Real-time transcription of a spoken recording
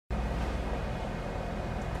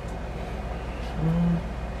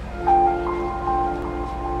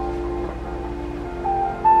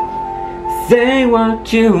Say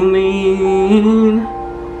what you mean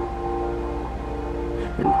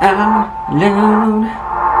out loud.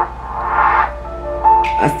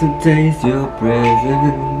 I still taste your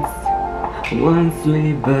presence. One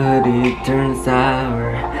sweet but it turns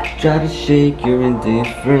sour. Try to shake your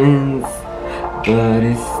indifference, but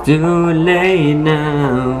it's too late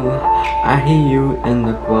now. I hear you in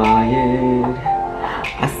the quiet.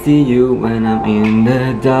 I see you when I'm in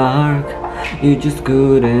the dark. You just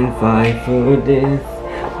couldn't fight for this,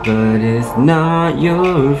 but it's not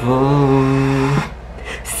your fault.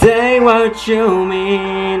 Say what you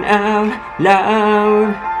mean out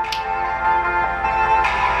loud.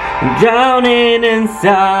 Drowning in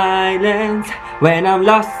silence when I'm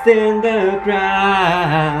lost in the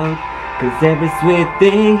crowd. 'Cause every sweet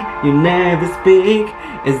thing you never speak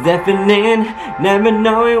is deafening, never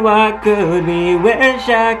knowing what could be. Wish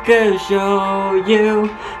I could show you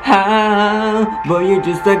how, but you're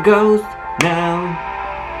just a ghost now.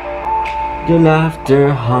 Your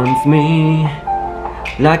laughter haunts me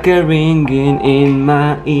like a ringing in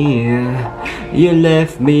my ear. You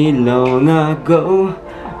left me long ago,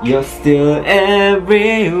 you're still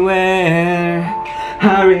everywhere.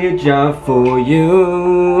 I reach out for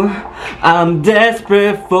you, I'm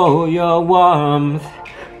desperate for your warmth.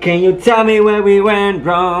 Can you tell me where we went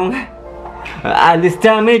wrong? At least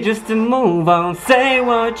tell me just to move on. Say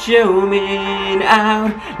what you mean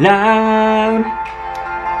out loud.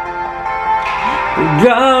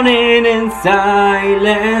 Drowning in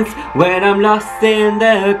silence when I'm lost in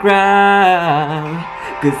the crowd.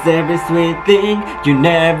 'Cause every sweet thing you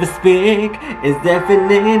never speak is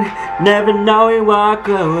deafening, never knowing what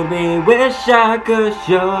could be. Wish I could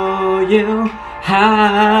show you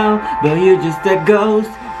how, but you're just a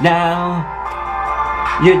ghost now.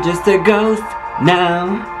 You're just a ghost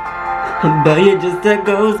now. But you're just a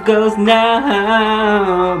ghost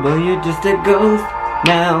now. But you're just a ghost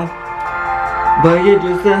now. But you're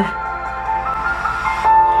just a...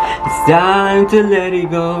 It's time to let it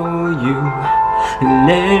go, you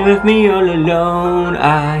left me all alone.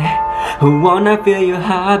 I wanna feel you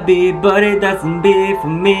happy, but it doesn't be for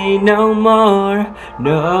me no more.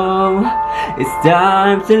 No, it's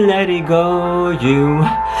time to let it go. You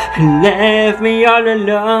left me all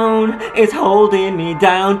alone. It's holding me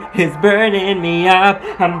down, it's burning me up.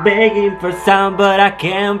 I'm begging for sound, but I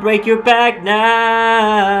can't break your back now.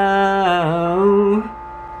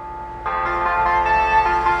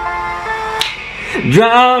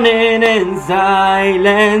 Drowning in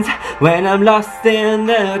silence when I'm lost in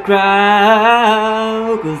the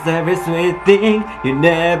crowd. 'Cause every sweet thing you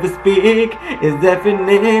never speak is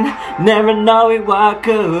deafening, never knowing what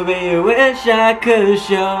could be. Wish I could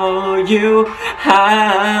show you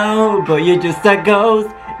how, but you're just a ghost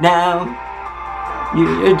now.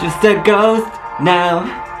 You're just a ghost now.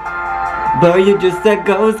 But you're just a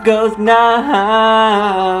ghost now.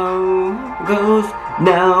 Ghost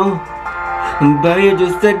now. But you're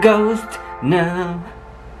just a ghost now.